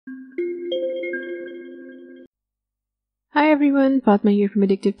Hi everyone, Fatma here from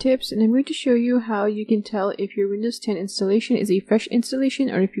Addictive Tips, and I'm going to show you how you can tell if your Windows 10 installation is a fresh installation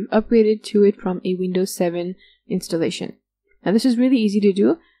or if you've upgraded to it from a Windows 7 installation. Now this is really easy to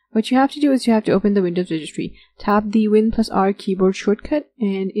do. What you have to do is you have to open the Windows registry. Tap the Win+R keyboard shortcut,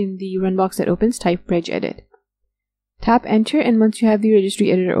 and in the run box that opens, type regedit. Tap enter, and once you have the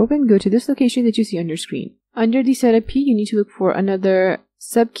registry editor open, go to this location that you see on your screen. Under the setup key, you need to look for another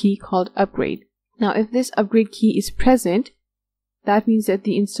sub-key called upgrade. Now, if this upgrade key is present, that means that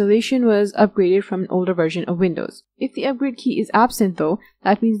the installation was upgraded from an older version of Windows. If the upgrade key is absent though,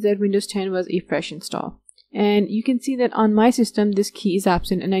 that means that Windows 10 was a fresh install. And you can see that on my system, this key is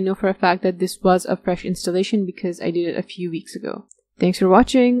absent, and I know for a fact that this was a fresh installation because I did it a few weeks ago. Thanks for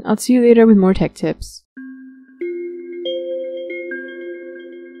watching. I'll see you later with more tech tips.